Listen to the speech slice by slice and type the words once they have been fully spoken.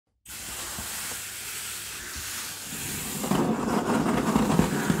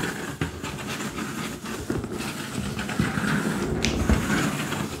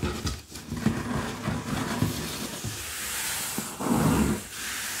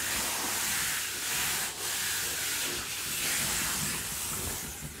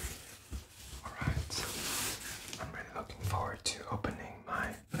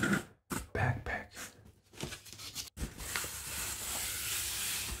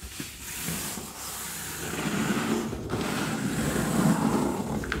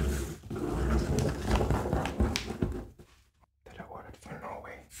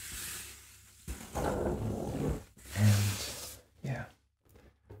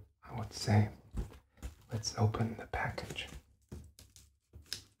would say let's open the package.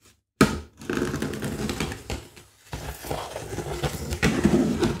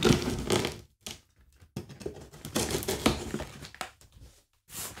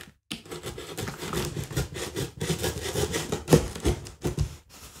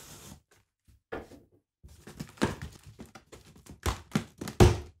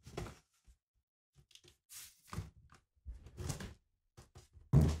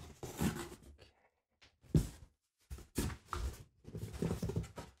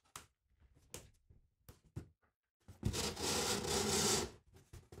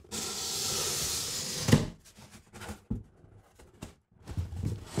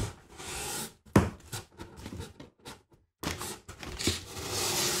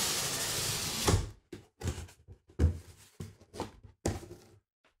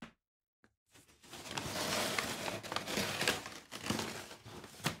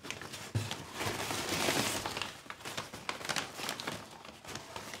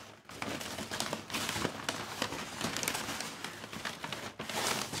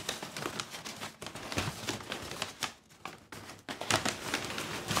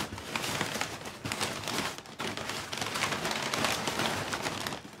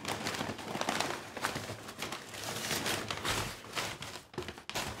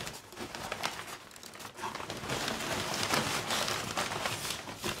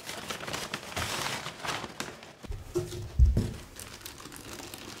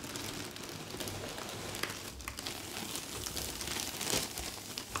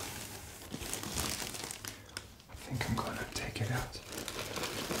 I think I'm gonna take it out.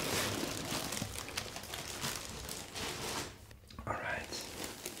 All right.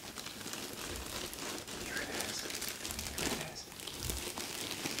 Here it is. Here it is.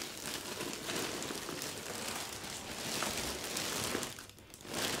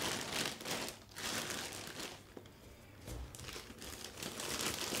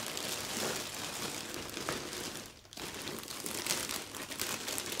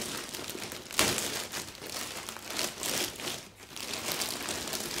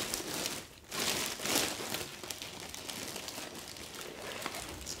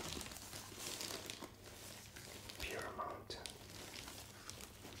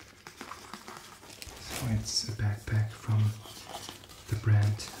 It's a backpack from the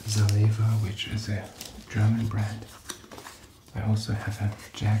brand Zaleva, which is a German brand. I also have a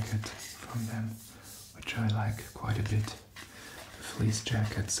jacket from them, which I like quite a bit, a fleece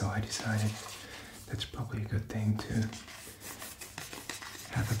jacket, so I decided that's probably a good thing to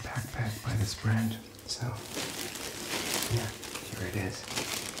have a backpack by this brand. So, yeah, here it is.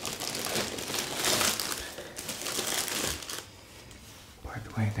 By the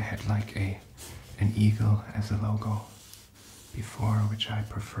way, they had like an eagle as a logo before, which I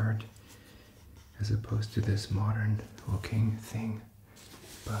preferred as opposed to this modern looking thing,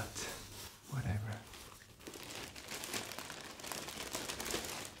 but whatever.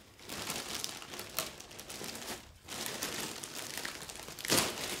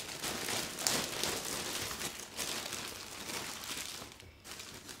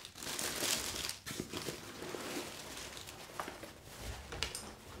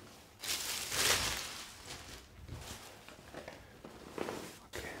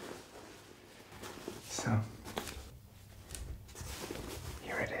 So,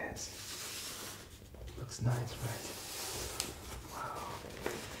 here it is. Looks nice, right? Wow.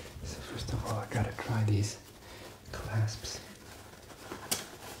 So first of all, I gotta try these clasps.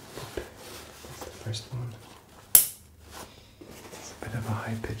 That's the first one. It's a bit of a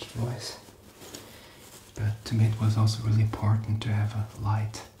high-pitched voice. But to me it was also really important to have a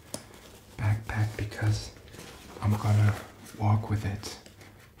light backpack because I'm gonna walk with it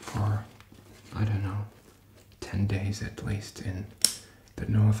for, I don't know, 10 days at least in the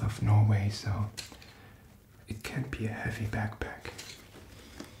north of Norway, so it can't be a heavy backpack.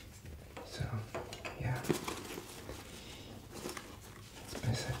 So, yeah. It's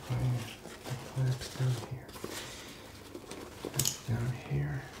basically the flaps down here. That's down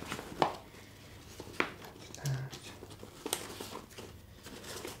here. That's that.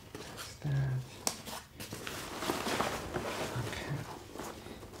 That's that. Okay.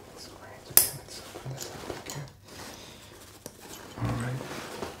 That's great. Okay, let's open this up again. Alright.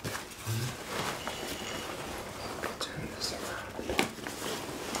 Turn this around.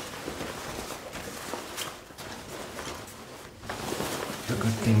 The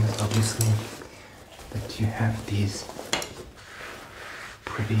good thing is obviously that you have these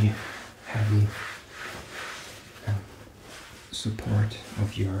pretty heavy support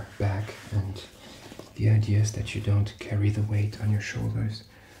of your back, and the idea is that you don't carry the weight on your shoulders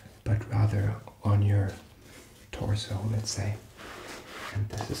but rather on your torso, let's say. And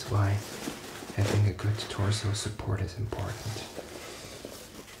this is why having a good torso support is important.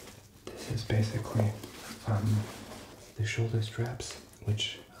 This is basically the shoulder straps,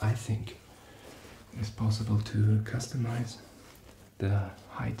 which I think is possible to customize the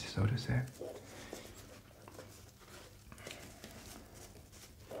height, so to say.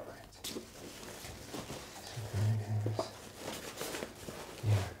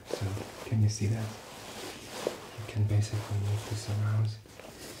 Yeah, so can you see that? You can basically move this around,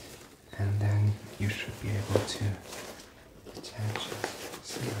 and then you should be able to attach it.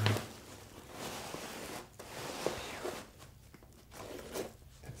 See how?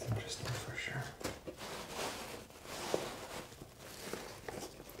 That's interesting for sure.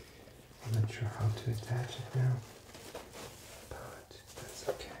 I'm not sure how to attach it now, but that's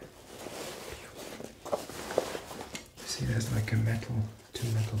okay. See, there's like a two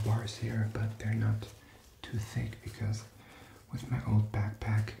metal bars here, but they're not too thick because with my old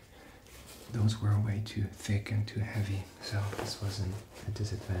backpack, those were way too thick and too heavy, so this wasn't a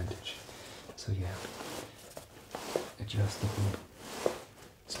disadvantage. So yeah, adjustable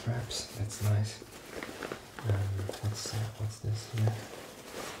straps, that's nice. What's this here?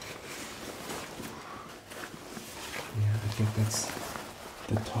 Yeah, I think that's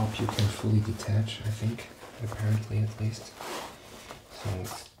the top you can fully detach, I think, apparently at least. So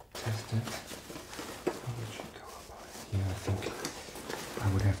let's test it. How would you go about it? Yeah, I think I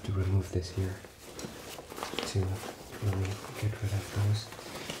would have to remove this here to really get rid of those.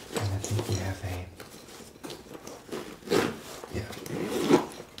 And I think we have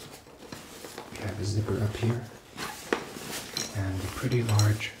a zipper up here and a pretty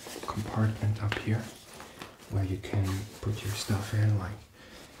large compartment up here where you can put your stuff in, like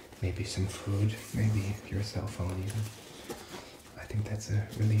maybe some food, maybe your cell phone even. I think that's a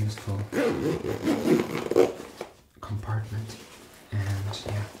really useful compartment. And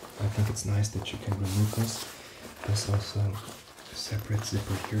yeah, I think it's nice that you can remove this. There's also a separate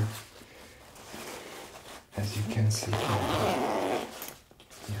zipper here, as you can see here.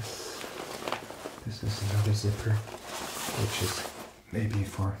 Yes, this is another zipper, which is maybe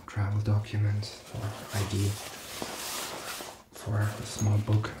for travel documents, for ID, for a small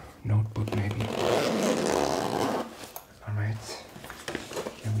book, notebook maybe. Alright,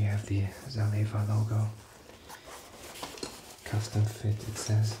 here we have the Zaleva logo. Custom fit, it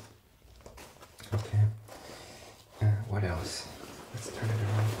says. Okay. What else? Let's turn it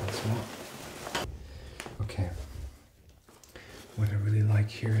around once more. Okay. What I really like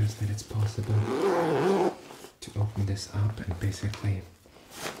here is that it's possible to open this up and basically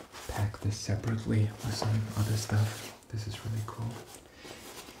pack this separately with some other stuff. This is really cool.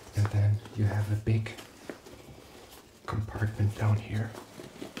 And then you have a big compartment down here.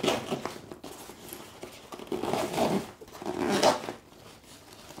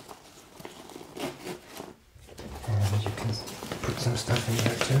 And you can put some stuff in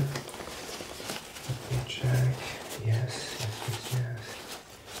there too. Let me check. Yes.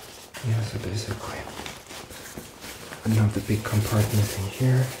 Yeah, so basically another big compartment in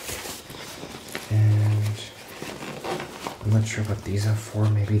here. And I'm not sure what these are for.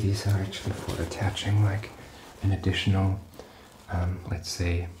 Maybe these are actually for attaching like an additional, let's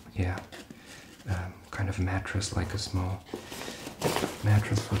say, kind of mattress, like a small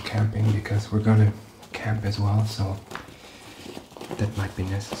mattress for camping, because we're gonna camp as well, so that might be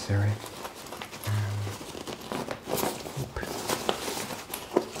necessary.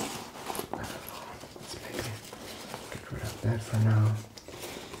 Let's maybe get rid of that for now.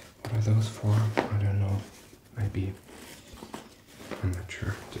 What are those for? I don't know. Maybe, I'm not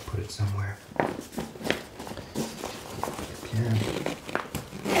sure, to put it somewhere.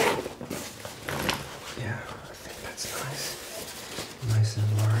 Yeah, I think that's nice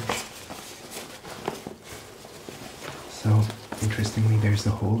and large. So interestingly, there's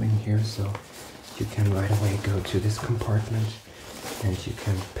a hole in here, so you can right away go to this compartment and you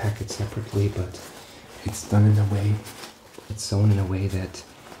can pack it separately, but it's done in a way, it's sewn in a way that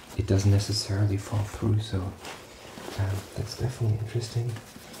it doesn't necessarily fall through, so that's definitely interesting.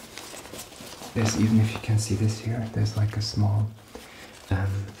 There's, even if you can see this here, there's like a small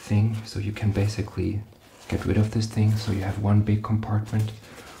thing, so you can basically get rid of this thing, so you have one big compartment,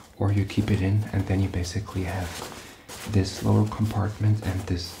 or you keep it in, and then you basically have this lower compartment and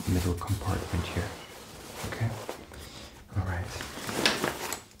this middle compartment here. Okay? Alright.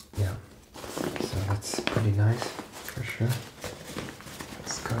 Yeah. So that's pretty nice, for sure.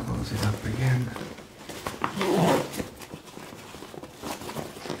 Let's close it up again.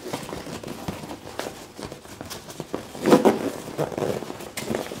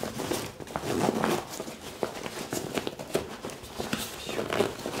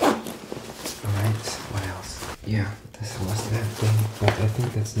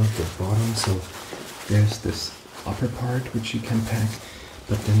 that's not the bottom. So there's this upper part which you can pack,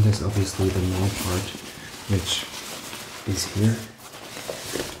 but then there's obviously the main part which is here,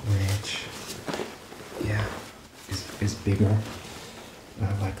 which yeah is bigger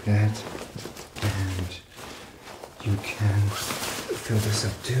like that, and you can fill this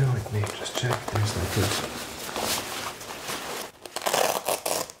up too. Let me just check. There's like a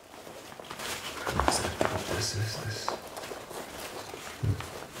what this is this.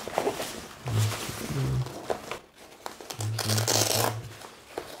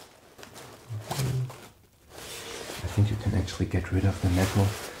 I think you can actually get rid of the metal,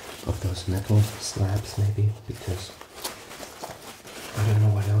 of those metal slabs maybe, because I don't know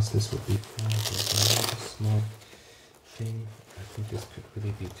what else this would be for. There's another small thing. I think this could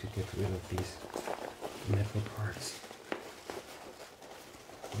really be to get rid of these metal parts.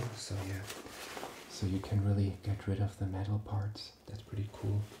 So yeah, so you can really get rid of the metal parts. That's pretty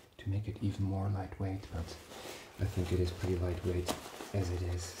cool to make it even more lightweight, but I think it is pretty lightweight as it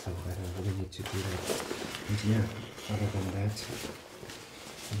is, so I don't really need to do that. And yeah, other than that,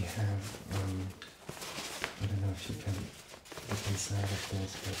 we have, I don't know if you can look inside of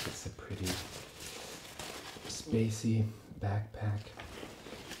this, but it's a pretty spacey backpack.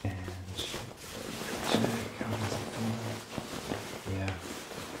 And check, how does it feel? Yeah,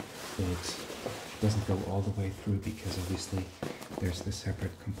 it doesn't go all the way through because obviously there's the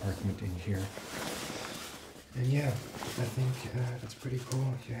separate compartment in here. And yeah, I think that's pretty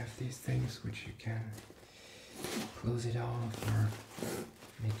cool. You have these things which you can close it off or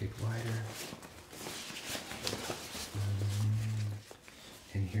make it wider.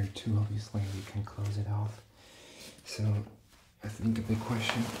 And here too, obviously, you can close it off. So I think a big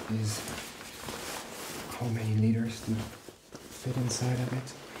question is how many liters do fit inside of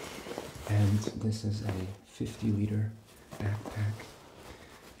it. And this is a 50-liter backpack,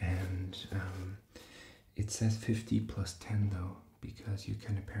 and it says 50 plus 10 though, because you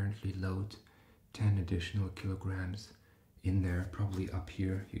can apparently load 10 additional kilograms in there. Probably up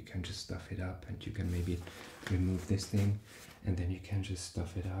here you can just stuff it up, and you can maybe remove this thing and then you can just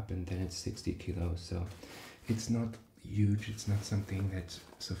stuff it up, and then it's 60 kilos. So it's not huge, it's not something that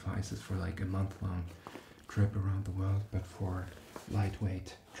suffices for like a month-long trip around the world, but for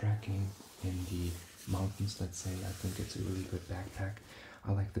lightweight trekking in the mountains, let's say, I think it's a really good backpack.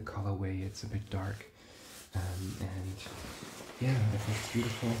 I like the colorway, it's a bit dark, and yeah, I think it's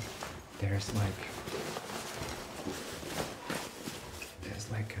beautiful. There's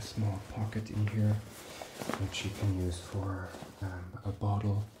like a small pocket in here which you can use for a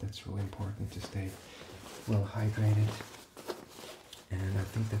bottle. That's really important to stay well hydrated, and I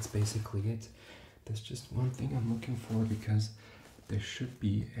think that's basically it. There's just one thing I'm looking for, because there should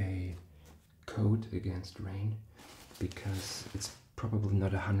be a coat against rain, because it's probably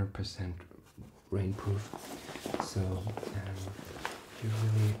not 100% rainproof. So you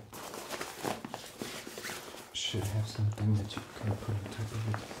really should have something that you can put on top of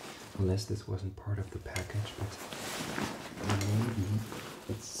it, unless this wasn't part of the package, but maybe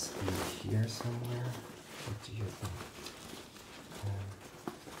it's in here somewhere. What do you think?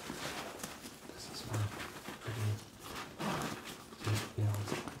 This is one pretty big build.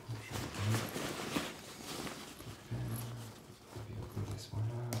 Maybe open this one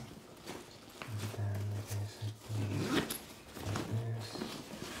up, and then basically like this.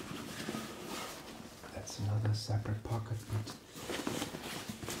 That's another separate pocket, but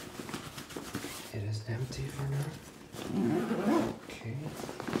it is empty for now. Okay.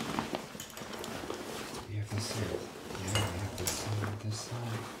 We have the same. Yeah, we have the same on this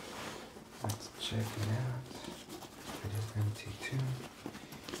side. Let's check it out. It is empty too.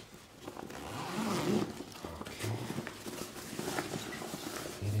 Okay.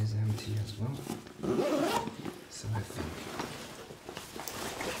 It is empty as well. So I think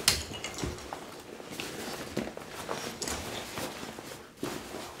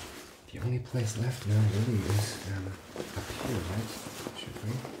the only place left now really is up here, right? Should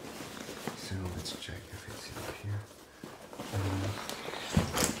we? So let's check if it's up here.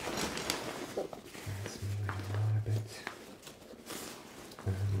 Okay, let's move it around a bit.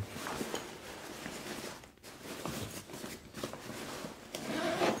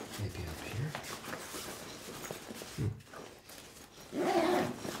 Maybe up here.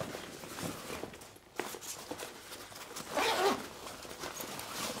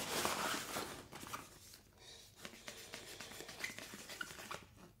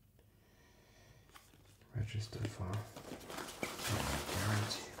 Registered file.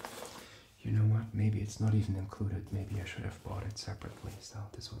 Guarantee. You know what? Maybe it's not even included. Maybe I should have bought it separately. So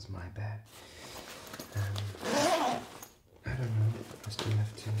this was my bad. I I don't know. I still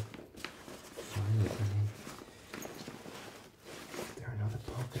have to find it. I mean, there's another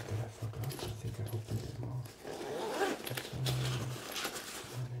pocket that I forgot. I think I opened them all.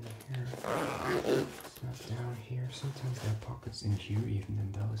 One in here. It's not down here. Sometimes there are pockets in here, even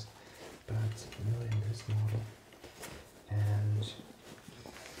in those, but really in this model. And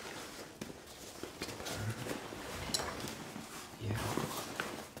yeah.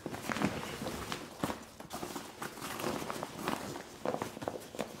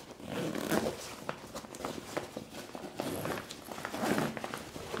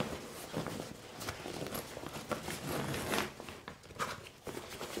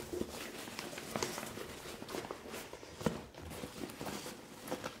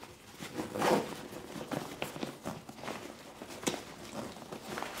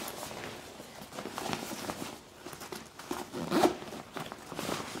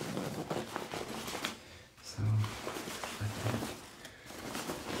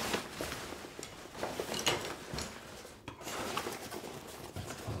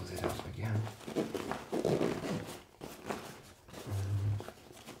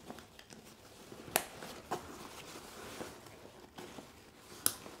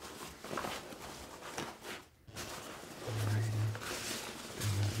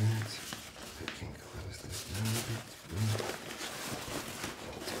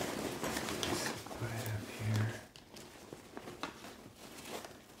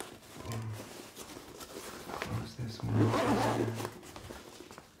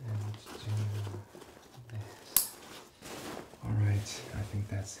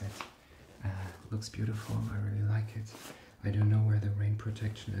 That's it. Looks beautiful. I really like it. I don't know where the rain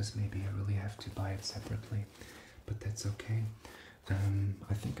protection is. Maybe I really have to buy it separately, but that's okay.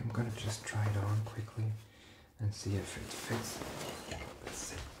 I think I'm gonna just try it on quickly and see if it fits. Let's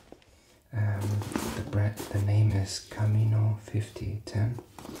see. The name is Camino 5010.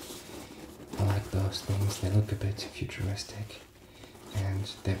 I like those things. They look a bit futuristic and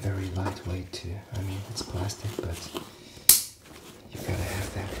they're very lightweight too. I mean, it's plastic, but you gotta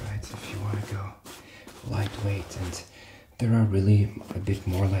have that, right, if you want to go lightweight. And there are really a bit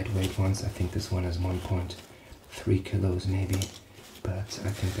more lightweight ones. I think this one is 1.3 kilos maybe, but I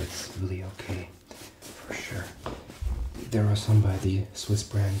think that's really okay for sure. There are some by the Swiss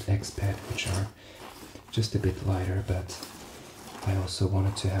brand Expat which are just a bit lighter, but I also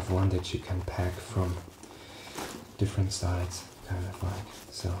wanted to have one that you can pack from different sides, kind of like.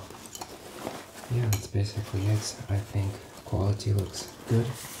 So yeah, that's basically it. I think quality looks good.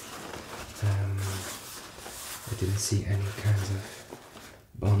 I didn't see any kinds of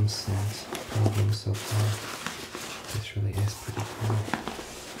bumps and problems so far. This really is pretty cool.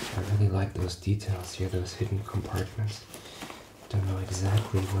 I really like those details here, those hidden compartments. Don't know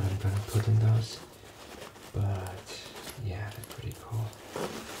exactly what I'm gonna put in those, but yeah, they're pretty cool.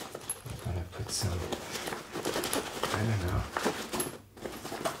 I'm gonna put some, I don't know,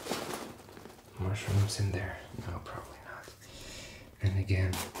 mushrooms in there. No, probably not. And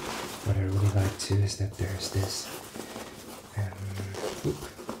again, what I really like too is that there's this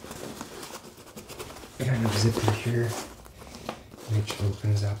kind of zipper here, which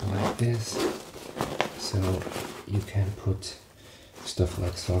opens up like this, so you can put stuff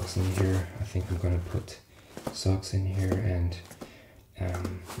like socks in here. I think I'm gonna put socks in here and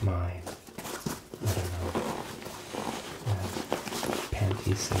my, I don't know,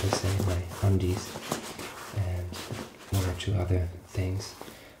 panties, so to say, my undies, and one or two other things.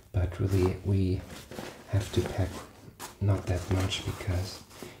 But really, we have to pack not that much because,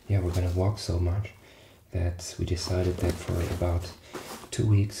 yeah, we're gonna walk so much that we decided that for about 2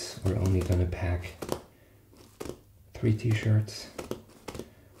 weeks we're only gonna pack 3 t-shirts,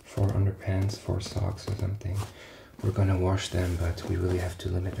 4 underpants, 4 socks or something. We're gonna wash them, but we really have to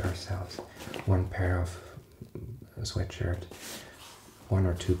limit ourselves. 1 pair of sweatshirt, 1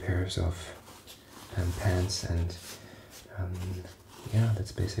 or 2 pairs of pants, and yeah,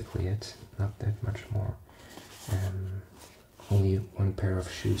 that's basically it. Not that much more. Only 1 pair of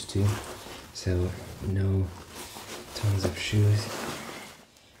shoes too, so no tons of shoes.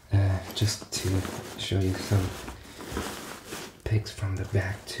 Just to show you some pics from the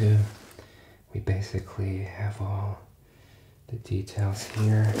back too. We basically have all the details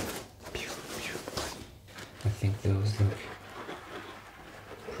here. I think those look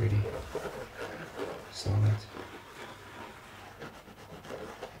pretty solid.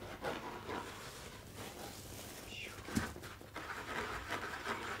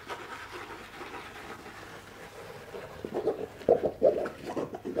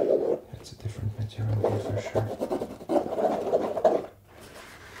 It's a different material here for sure.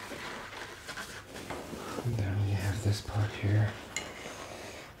 And then we have this part here.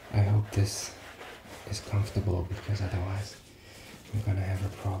 I hope this is comfortable because otherwise I'm gonna have a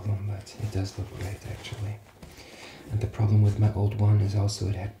problem, but it does look great actually. And the problem with my old one is also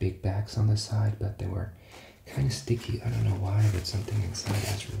it had big backs on the side, but they were kind of sticky. I don't know why, but something inside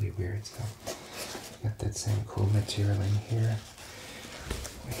is really weird. So got that same cool material in here,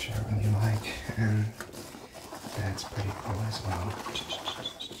 which I really like, and that's pretty cool as well.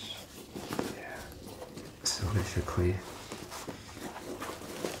 Yeah. So basically,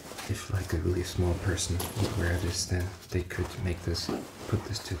 if like a really small person would wear this, then they could make this, put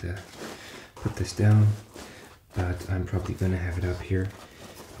this down. But I'm probably gonna have it up here.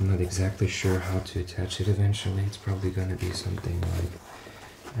 I'm not exactly sure how to attach it eventually. It's probably gonna be something like,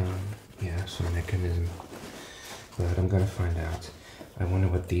 yeah, some mechanism. But I'm gonna find out. I wonder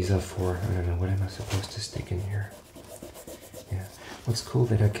what these are for. I don't know, what am I supposed to stick in here? Yeah. What's cool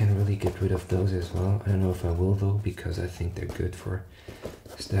that I can really get rid of those as well. I don't know if I will though, because I think they're good for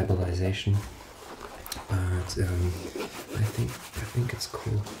stabilization. But I think it's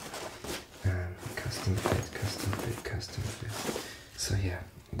cool. Custom fit, custom fit, custom fit. So yeah,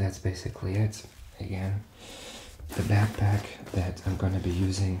 that's basically it. Again, the backpack that I'm gonna be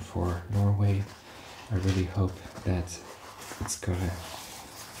using for Norway. I really hope that it's gonna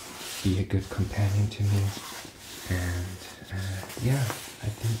be a good companion to me. And yeah, I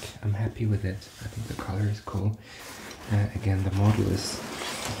think I'm happy with it. I think the color is cool. Again, the model is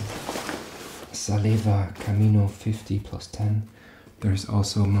Saleva Camino 50 plus 10. There's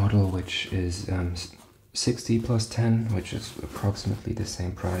also a model which is 60 plus 10, which is approximately the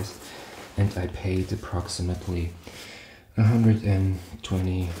same price, and I paid approximately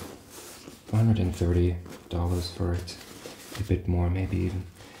 $130 for it, a bit more maybe even.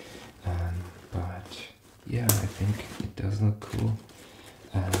 But yeah, I think it does look cool,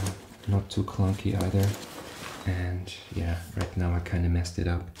 not too clunky either, and yeah, right now I kind of messed it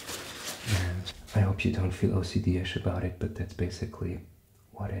up. And I hope you don't feel OCD-ish about it, but that's basically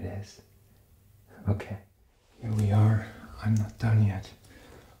what it is. Okay, here we are. I'm not done yet.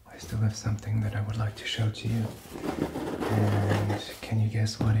 I still have something that I would like to show to you. And can you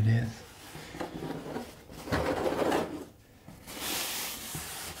guess what it is?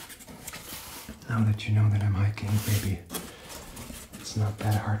 Now that you know that I'm hiking, baby, it's not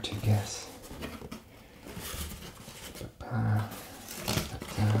that hard to guess.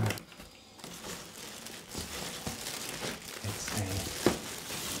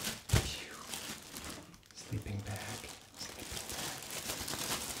 Sleeping bag.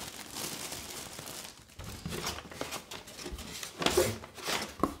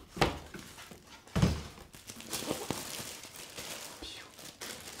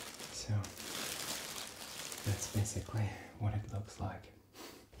 So that's basically what it looks like.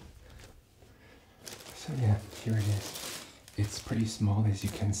 So yeah, here it is. It's pretty small, as you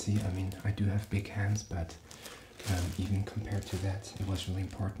can see. I mean, I do have big hands, but even compared to that, it was really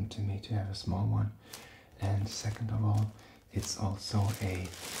important to me to have a small one. And second of all, it's also a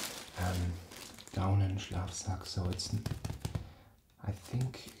Daunenschlafsack, so it's, I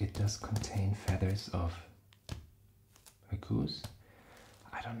think it does contain feathers of a goose.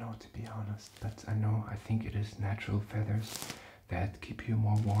 I don't know, to be honest, but I think it is natural feathers that keep you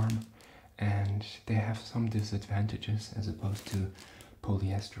more warm, and they have some disadvantages as opposed to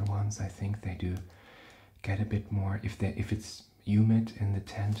polyester ones. I think they do get a bit more, if it's humid in the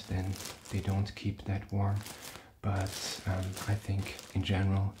tent, then they don't keep that warm, but I think in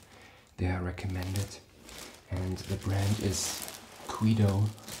general they are recommended. And the brand is Quido.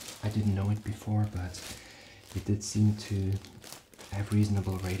 I didn't know it before, but it did seem to have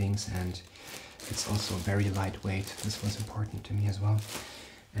reasonable ratings, and it's also very lightweight. This was important to me as well,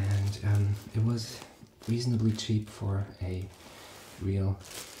 and it was reasonably cheap for a real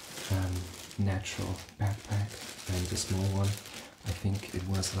natural backpack. And the small one, I think it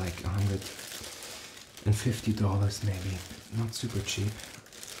was like $150 maybe. Not super cheap.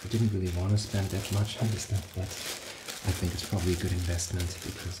 I didn't really want to spend that much on this stuff, but I think it's probably a good investment,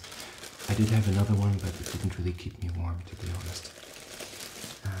 because I did have another one, but it didn't really keep me warm, to be honest.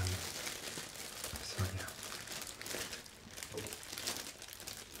 So yeah.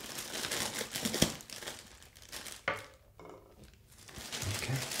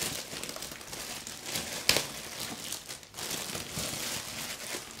 Okay.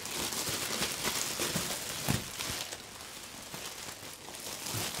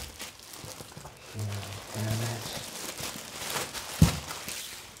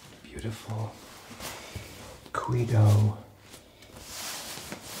 Beautiful Quido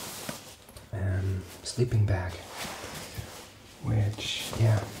sleeping bag, which,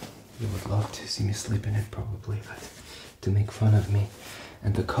 yeah, you would love to see me sleep in it probably, but to make fun of me.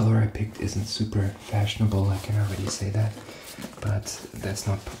 And the color I picked isn't super fashionable, I can already say that, but that's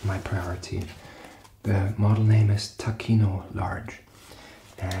not my priority. The model name is Takino Large,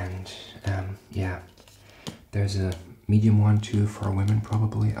 and yeah, there's a medium one too for women,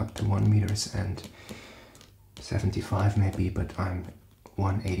 probably up to 1 meters and 75 maybe, but I'm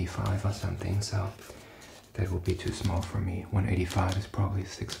 185 or something, so that would be too small for me. 185 is probably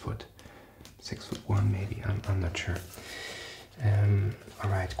 6 foot 1 maybe, I'm not sure.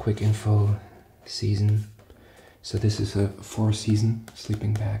 Alright, quick info, season. So this is a 4-season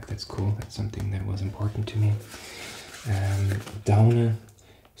sleeping bag, that's cool, that's something that was important to me. Daune,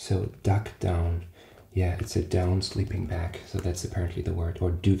 so duck down, yeah, it's a down sleeping bag, so that's apparently the word,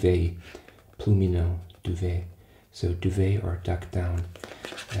 or duvet, plumino, duvet, so duvet or duck down,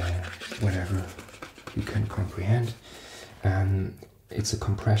 whatever you can comprehend. It's a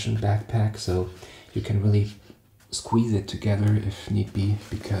compression backpack, so you can really squeeze it together if need be,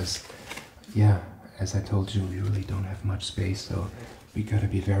 because yeah, as I told you, we really don't have much space, so we gotta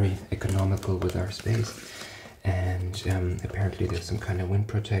be very economical with our space. And apparently there's some kind of wind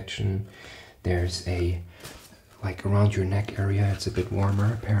protection. There's a, like around your neck area, it's a bit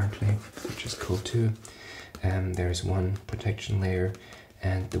warmer apparently, which is cool too. There's one protection layer,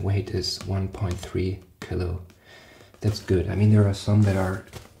 and the weight is 1.3 kilo. That's good. I mean, there are some that are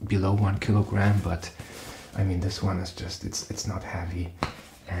below 1 kilogram, but I mean, this one is just, it's not heavy.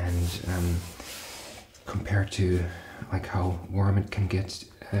 And compared to like how warm it can get,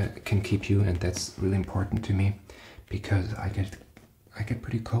 can keep you, and that's really important to me, because I get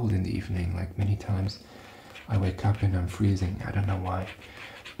pretty cold in the evening. Like many times I wake up and I'm freezing, I don't know why,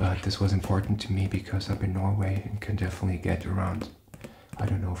 but this was important to me because up in Norway it can definitely get around, I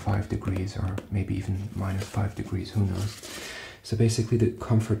don't know, 5 degrees or maybe even -5 degrees, who knows. So basically the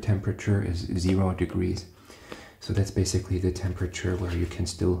comfort temperature is 0 degrees, so that's basically the temperature where you can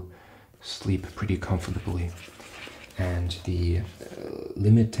still sleep pretty comfortably. And the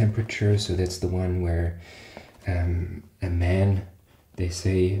limit temperature, so that's the one where a man, they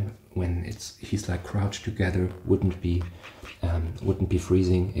say, when he's like crouched together, wouldn't be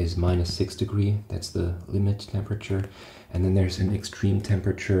freezing, is -6 degrees. That's the limit temperature. And then there's an extreme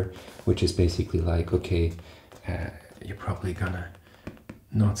temperature, which is basically like, okay, you're probably gonna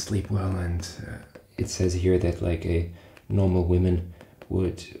not sleep well, and it says here that like a normal woman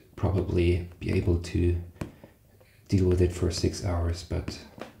would probably be able to deal with it for 6 hours, but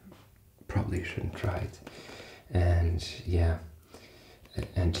probably shouldn't try it. And yeah,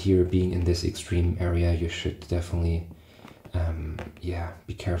 and here, being in this extreme area, you should definitely yeah,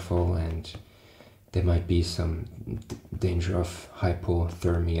 be careful, and there might be some danger of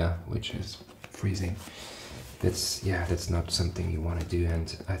hypothermia, which is freezing. That's not something you want to do.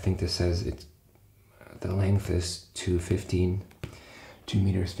 And I think this says it, the length is 2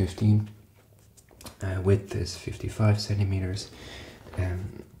 meters 15, width is 55 centimeters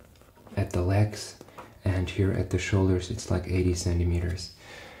at the legs, and here at the shoulders it's like 80 centimeters.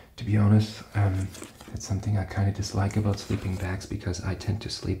 To be honest, it's something I kind of dislike about sleeping bags, because I tend to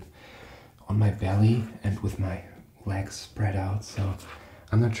sleep on my belly and with my legs spread out, so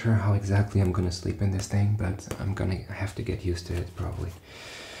I'm not sure how exactly I'm gonna sleep in this thing, but I'm gonna have to get used to it probably.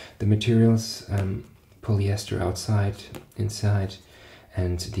 The materials, polyester outside, inside,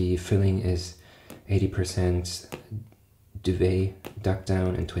 and the filling is 80% duvet, duck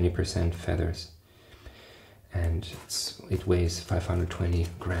down, and 20% feathers. And it weighs 520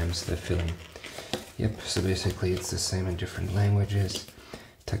 grams, the filling. Yep, so basically it's the same in different languages.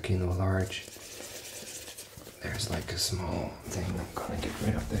 Takino Large. There's like a small thing, I'm gonna get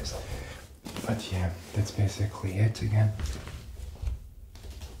rid of this. But yeah, that's basically it again.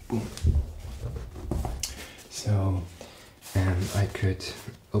 Boom. So, I could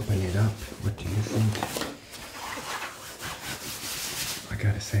open it up. What do you think? I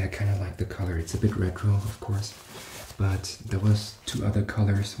gotta say, I kind of like the color. It's a bit retro, of course, but there was 2 other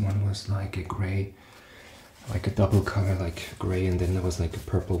colors. One was like a gray, like a double color, like gray, and then there was like a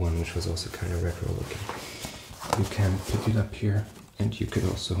purple one, which was also kind of retro looking. You can pick it up here, and you could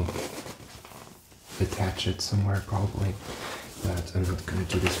also attach it somewhere probably, but I'm not gonna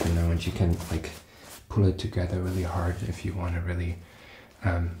do this for now. And you can like pull it together really hard if you want to really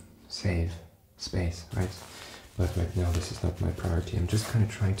save space, right? But right now this is not my priority. I'm just kind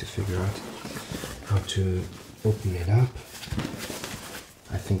of trying to figure out how to open it up.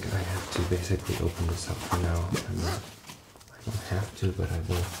 I think I have to basically open this up for now. I don't have to, but I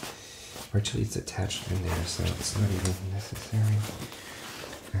will. Actually, it's attached in there, so it's not even necessary.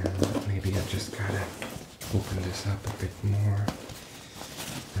 And maybe I just gotta open this up a bit more,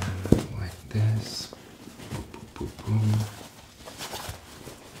 like this. Boop, boop, boop,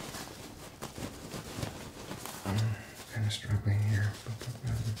 I'm kind of struggling here.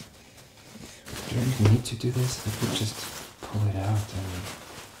 Do I even need to do this? I could just pull it out, and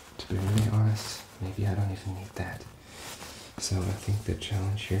to be really honest, maybe I don't even need that. So I think the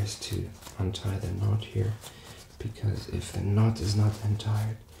challenge here is to untie the knot here, because if the knot is not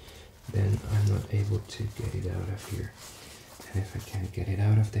untied, then I'm not able to get it out of here. And if I can't get it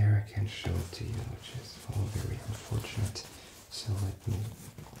out of there, I can't show it to you, which is all very unfortunate. So let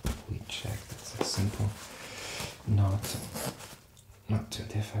me check. That's a simple knot, not too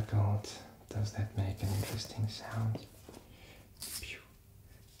difficult. Does that make an interesting sound? Pew.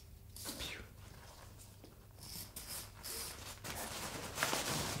 Pew.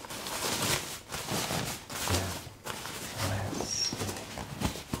 Yeah. Let's see.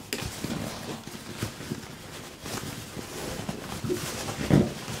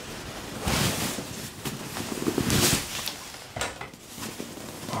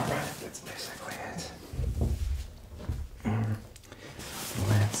 Alright, that's basically it.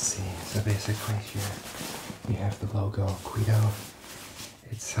 Let's see. So basically here you have the logo Guido.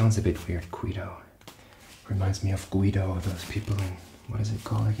 It sounds a bit weird, Guido. Reminds me of Guido, those people in, what is it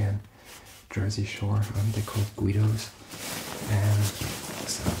called again? Jersey Shore, they're called Guidos. And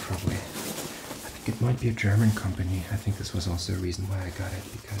so probably, I think it might be a German company. I think this was also a reason why I got it,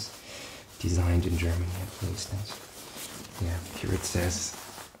 because designed in Germany at least. And yeah, here it says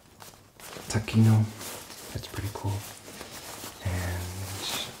Taquino. That's pretty cool. And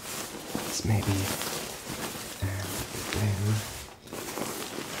it's maybe, then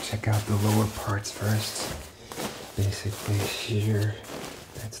check out the lower parts first. Basically here,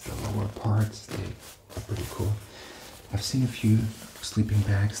 that's the lower parts. They are pretty cool. I've seen a few sleeping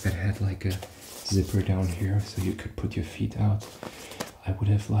bags that had like a zipper down here so you could put your feet out. I would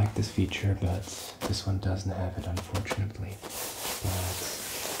have liked this feature, but this one doesn't have it, unfortunately. But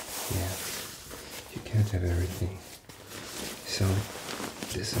yeah, you can't have everything. So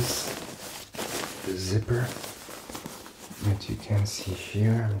this is the zipper that you can see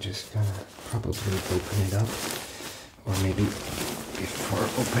here. I'm just gonna probably open it up, or maybe before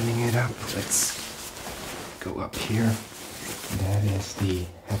opening it up, let's go up here. That is the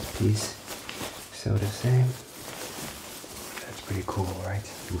headpiece, so to say. That's pretty cool, right?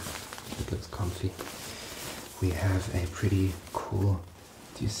 Oof, it looks comfy. We have a pretty cool,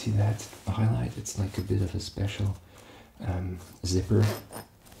 do you see that highlight? It's like a bit of a special zipper,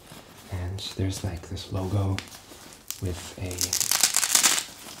 and there's like this logo with a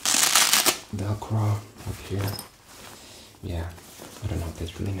Velcro up here. Yeah, I don't know if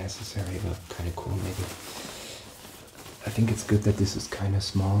that's really necessary, but kind of cool maybe. I think it's good that this is kind of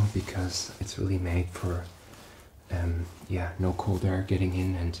small, because it's really made for yeah, no cold air getting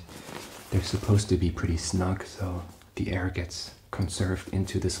in, and they're supposed to be pretty snug, so the air gets conserved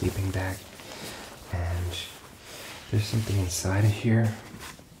into the sleeping bag. And there's something inside of here.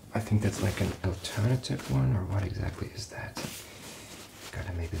 I think that's like an alternative one, or what exactly is that?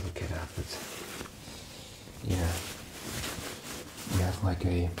 Gotta maybe look it up, but yeah. We have like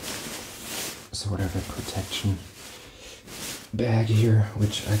a sort of a protection bag here,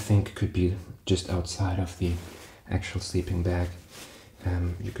 which I think could be just outside of the actual sleeping bag.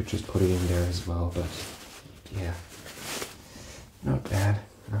 You could just put it in there as well, but yeah, not bad,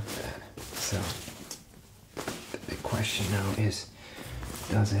 not bad. So the big question now is,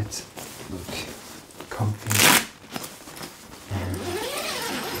 does it look comfy? And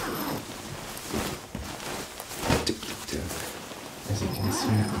as you can see,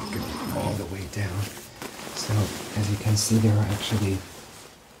 I go all the way down. So as you can see, there are actually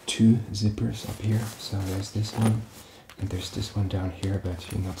two zippers up here. So there's this one, and there's this one down here, but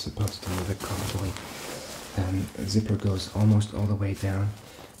you're not supposed to move it comfortably. The zipper goes almost all the way down.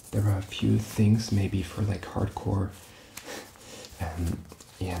 There are a few things, maybe for like hardcore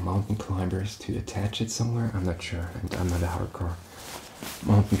yeah, mountain climbers, to attach it somewhere. I'm not sure, and I'm not a hardcore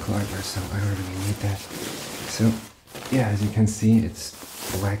mountain climber, so I don't really need that. So yeah, as you can see, it's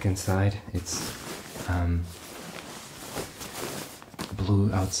black inside. It's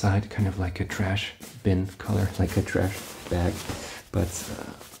blue outside, kind of like a trash bin color, like a trash bag. But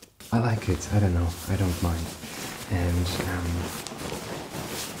I like it. I don't know. I don't mind. And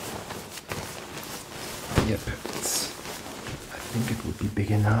yep, I think it would be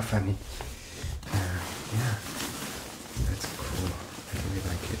big enough. I mean, yeah, that's cool. I really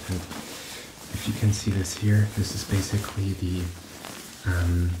like it. And if you can see this here, this is basically the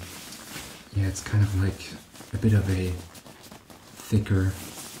yeah, it's kind of like a bit of a thicker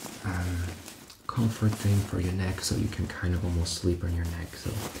comfort thing for your neck, so you can kind of almost sleep on your neck. So,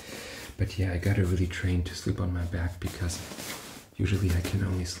 but yeah, I gotta really train to sleep on my back, because usually I can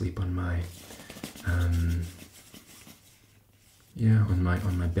only sleep on my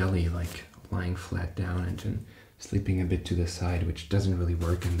on my belly, like lying flat down and then sleeping a bit to the side, which doesn't really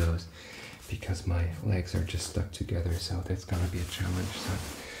work in those because my legs are just stuck together. So that's gonna be a challenge. So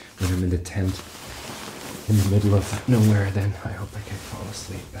when I'm in the tent in the middle of nowhere, then I hope I can fall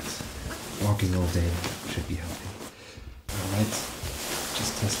asleep. But walking all day should be helping. Alright,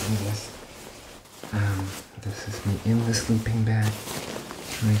 just testing this. This is me in the sleeping bag,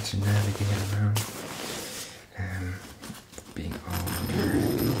 trying to navigate around. Being all under.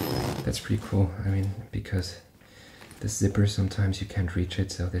 That's pretty cool. I mean, because this zipper, sometimes you can't reach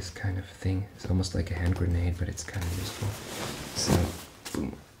it, so this kind of thing is almost like a hand grenade, but it's kind of useful. So,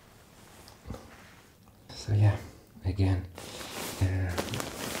 boom. So yeah, again,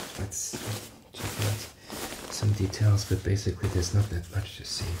 let's check out some details, but basically there's not that much to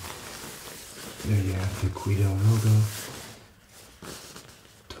see. There you have the Quido logo.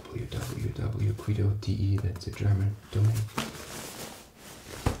 www.quido.de, that's a German domain.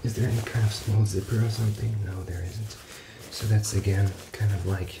 Is there any kind of small zipper or something? No, there isn't. So that's again kind of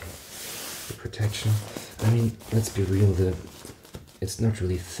like the protection. I mean, let's be real, it's not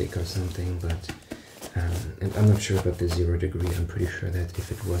really thick or something, but and I'm not sure about the 0 degree. I'm pretty sure that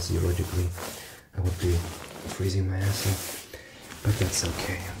if it was 0 degree, I would be freezing my ass off. But that's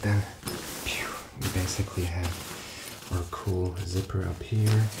okay. And then we basically have our cool zipper up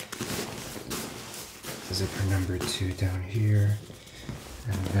here, zipper number 2 down here,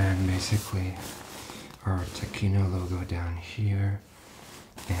 and then basically our Takino logo down here.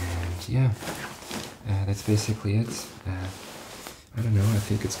 And yeah, that's basically it. I don't know, I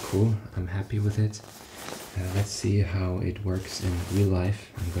think it's cool. I'm happy with it. Let's see how it works in real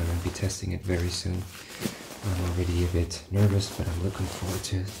life. I'm gonna be testing it very soon. I'm already a bit nervous, but I'm looking forward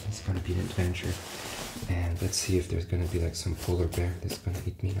to it. It's gonna be an adventure. And let's see if there's gonna be like some polar bear that's gonna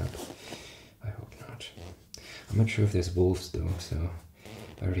eat me up. I hope not. I'm not sure if there's wolves though, so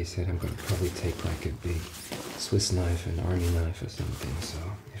I already said I'm gonna probably take like a big Swiss knife, an army knife or something, so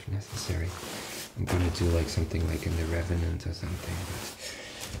if necessary. I'm gonna do like something like in The Revenant or something,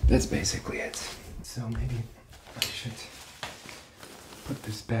 but that's basically it. So maybe I should put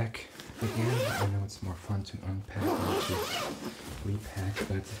this back again. I know it's more fun to unpack than to repack,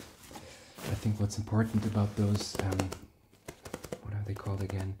 but I think what's important about those, what are they called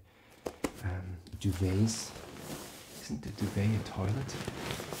again? Duvets. Isn't the duvet a toilet?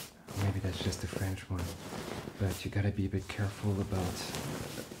 Or maybe that's just a French one. But you gotta be a bit careful about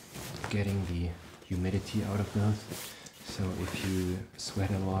getting the humidity out of those. So if you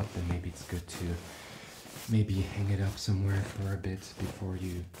sweat a lot, then maybe it's good to maybe hang it up somewhere for a bit before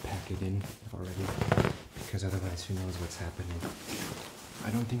you pack it in already, because otherwise who knows what's happening. I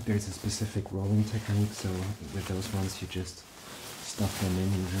don't think there's a specific rolling technique, so with those ones you just stuff them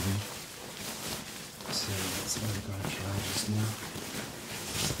in usually. So that's what we're gonna try just now.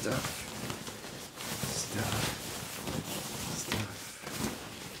 Stuff. Stuff.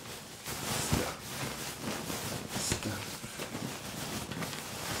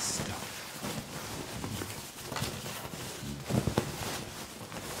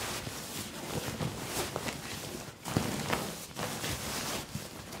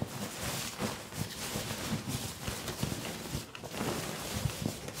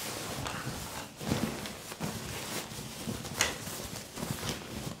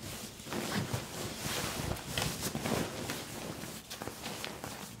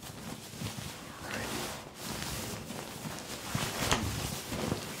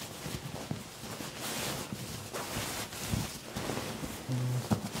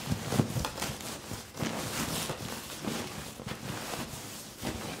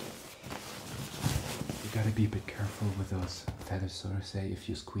 Gotta be a bit careful with those feathers, so to say. If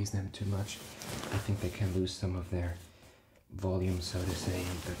you squeeze them too much, I think they can lose some of their volume, so to say,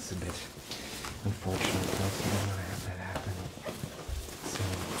 and that's a bit unfortunate. Also, I don't want to have that happen. So,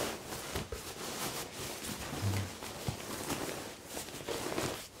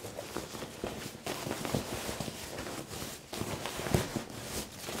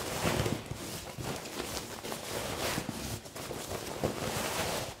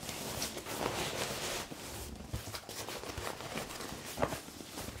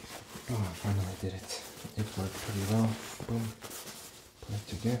 oh, I finally did it. It worked pretty well. Boom. Put it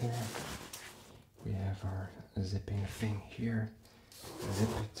together. We have our zipping thing here. Zip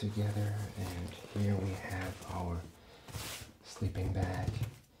it together, and here we have our sleeping bag.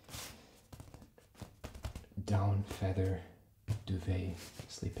 Down feather duvet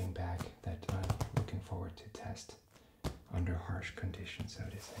sleeping bag that I'm looking forward to test under harsh conditions, so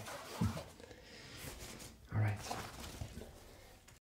to say. All right.